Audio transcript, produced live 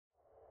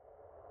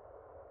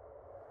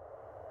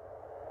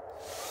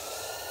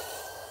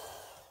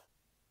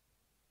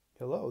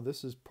Hello,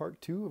 this is part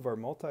 2 of our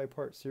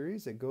multi-part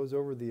series that goes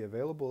over the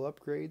available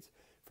upgrades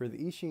for the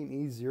Eachine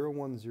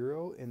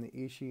E010 and the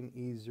Eachine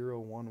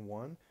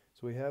E011.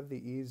 So we have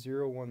the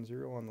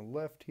E010 on the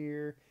left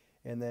here,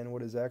 and then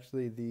what is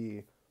actually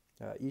the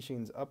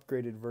Eachine's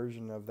upgraded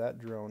version of that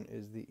drone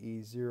is the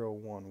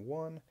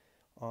E011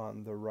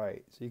 on the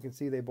right. So you can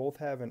see they both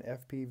have an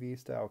FPV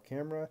style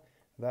camera.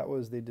 That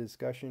was the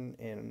discussion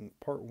in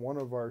part 1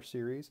 of our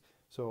series.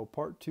 So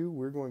part 2,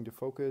 we're going to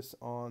focus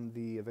on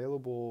the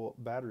available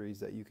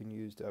batteries that you can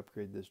use to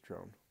upgrade this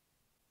drone.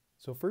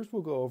 So first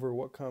we'll go over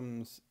what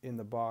comes in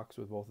the box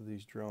with both of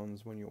these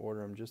drones when you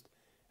order them, just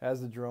as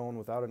the drone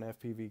without an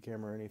FPV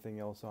camera or anything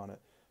else on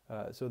it.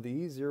 So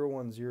the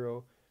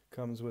E010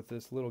 comes with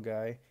this little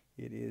guy.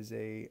 It is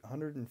a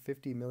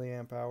 150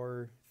 milliamp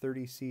hour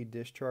 30C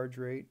discharge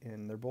rate,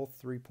 and they're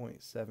both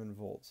 3.7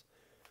 volts.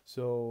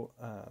 So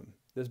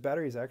this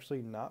battery is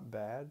actually not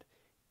bad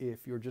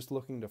if you're just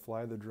looking to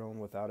fly the drone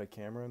without a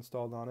camera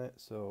installed on it.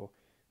 So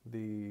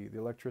the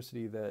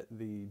electricity that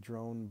the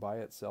drone by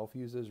itself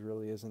uses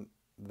really isn't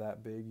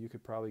that big. You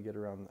could probably get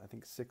around, I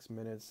think, 6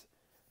 minutes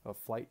of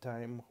flight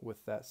time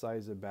with that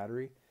size of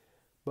battery.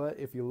 But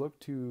if you look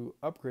to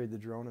upgrade the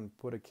drone and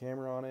put a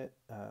camera on it,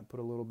 put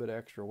a little bit of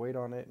extra weight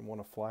on it and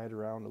want to fly it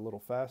around a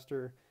little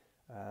faster,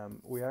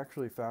 we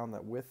actually found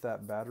that with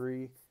that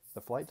battery,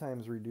 the flight time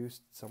is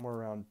reduced somewhere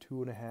around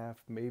 2.5,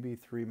 maybe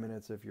 3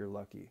 minutes if you're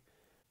lucky.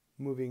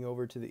 Moving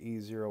over to the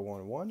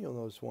E011, you'll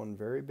notice one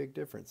very big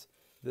difference.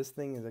 This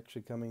thing is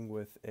actually coming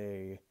with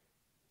a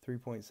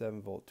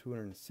 3.7 volt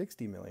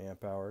 260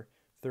 milliamp hour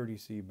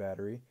 30C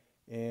battery,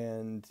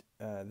 and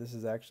this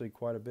is actually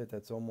quite a bit.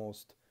 That's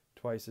almost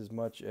twice as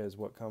much as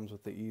what comes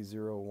with the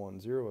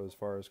E010 as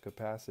far as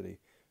capacity.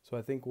 So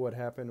I think what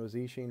happened was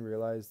Eachine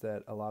realized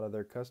that a lot of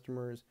their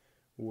customers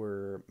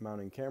were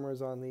mounting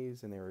cameras on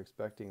these and they were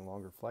expecting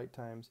longer flight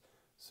times,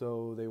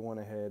 so they went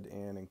ahead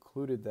and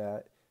included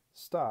that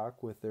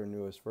stock with their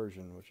newest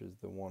version, which is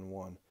the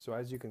 1.1. So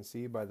as you can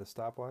see by the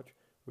stopwatch,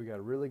 we got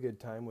a really good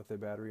time with the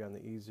battery on the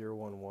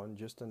E011,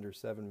 just under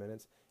 7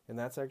 minutes, and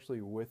that's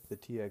actually with the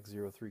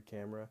TX03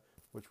 camera,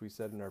 which we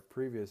said in our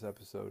previous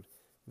episode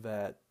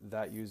that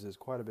uses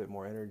quite a bit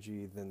more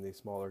energy than the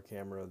smaller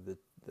camera, the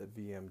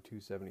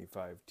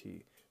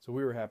VM275T. So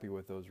we were happy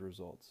with those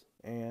results.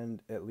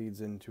 And it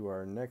leads into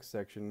our next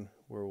section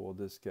where we'll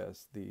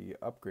discuss the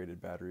upgraded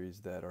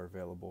batteries that are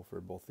available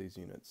for both these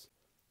units.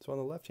 So on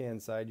the left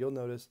hand side, you'll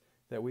notice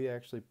that we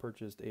actually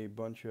purchased a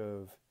bunch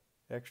of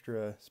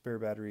extra spare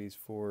batteries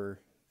for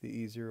the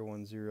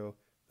E010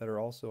 that are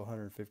also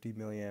 150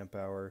 milliamp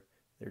hour.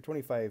 They're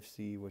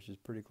 25C, which is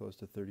pretty close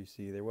to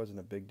 30C. There wasn't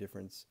a big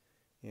difference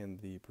in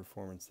the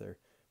performance there.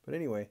 But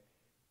anyway,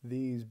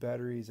 these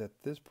batteries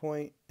at this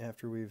point,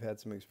 after we've had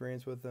some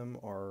experience with them,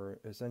 are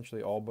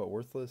essentially all but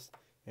worthless,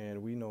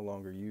 and we no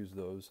longer use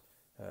those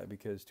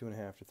because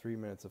 2.5 to 3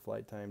 minutes of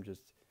flight time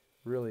just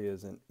really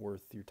isn't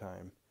worth your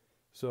time.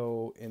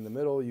 So in the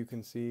middle, you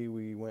can see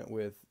we went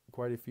with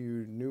quite a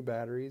few new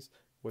batteries,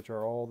 which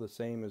are all the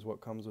same as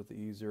what comes with the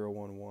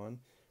E011.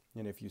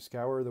 And if you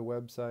scour the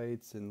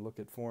websites and look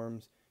at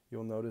forums,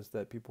 you'll notice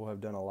that people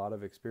have done a lot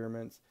of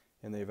experiments,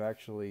 and they've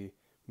actually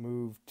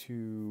moved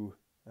to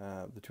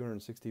the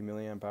 260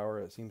 milliamp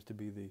hour. It seems to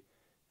be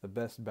the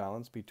best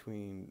balance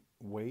between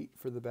weight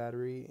for the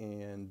battery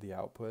and the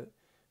output.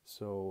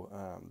 So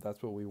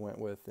that's what we went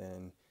with,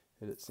 and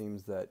it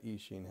seems that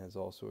Eachine has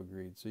also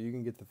agreed. So you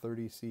can get the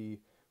 30C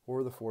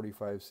or the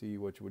 45C,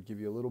 which would give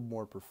you a little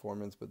more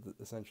performance, but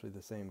essentially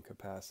the same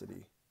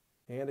capacity.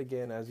 And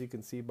again, as you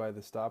can see by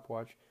the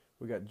stopwatch,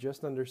 we got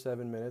just under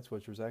 7 minutes,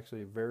 which was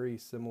actually very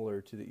similar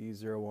to the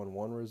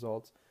E011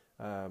 results.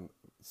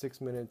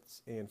 6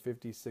 minutes and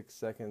 56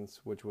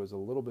 seconds, which was a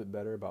little bit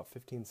better, about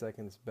 15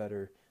 seconds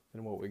better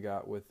than what we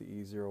got with the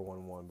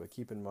E011. But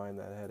keep in mind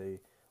that had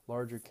a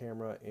larger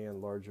camera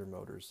and larger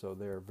motors, so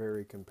they are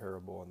very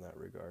comparable in that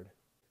regard.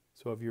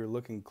 So if you're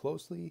looking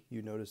closely,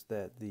 you notice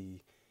that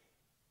the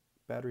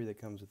battery that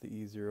comes with the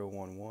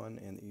E011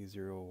 and the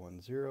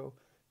E010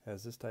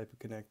 has this type of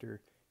connector,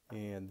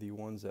 and the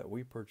ones that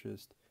we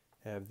purchased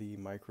have the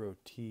micro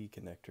T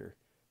connector.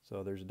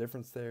 So there's a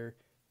difference there.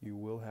 You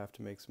will have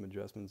to make some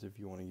adjustments if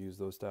you want to use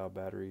those style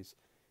batteries.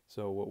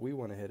 So what we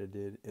went ahead and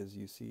did is,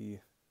 you see,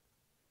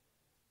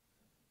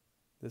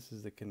 this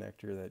is the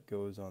connector that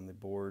goes on the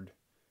board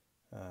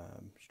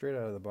straight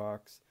out of the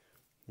box,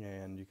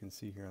 and you can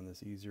see here on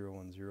this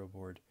E010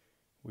 board,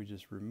 we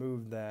just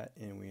removed that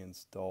and we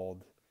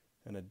installed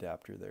an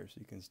adapter there, so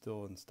you can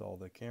still install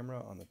the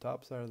camera on the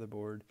top side of the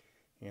board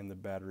and the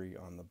battery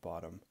on the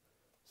bottom.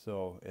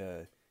 So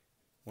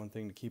one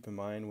thing to keep in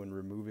mind when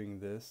removing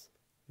this,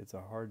 it's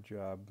a hard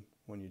job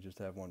when you just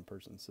have one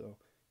person, so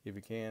if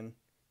you can,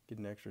 get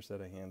an extra set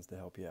of hands to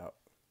help you out.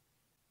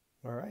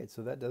 Alright,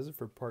 so that does it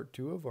for part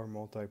 2 of our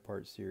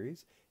multi-part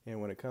series. And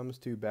when it comes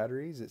to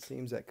batteries, it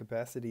seems that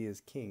capacity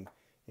is king.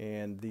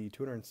 And the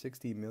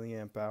 260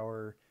 milliamp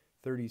hour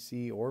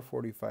 30C or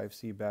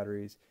 45C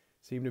batteries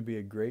seem to be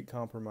a great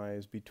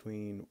compromise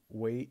between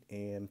weight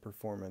and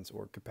performance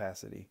or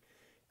capacity.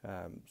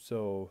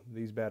 So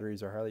these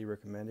batteries are highly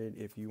recommended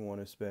if you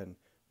want to spend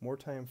more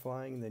time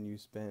flying than you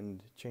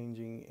spend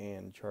changing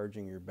and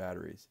charging your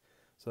batteries.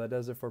 So that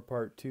does it for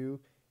part 2,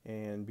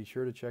 and be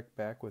sure to check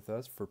back with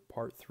us for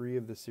part 3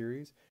 of the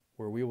series,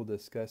 where we will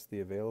discuss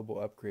the available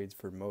upgrades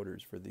for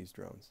motors for these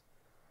drones.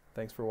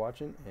 Thanks for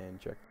watching, and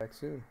check back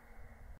soon.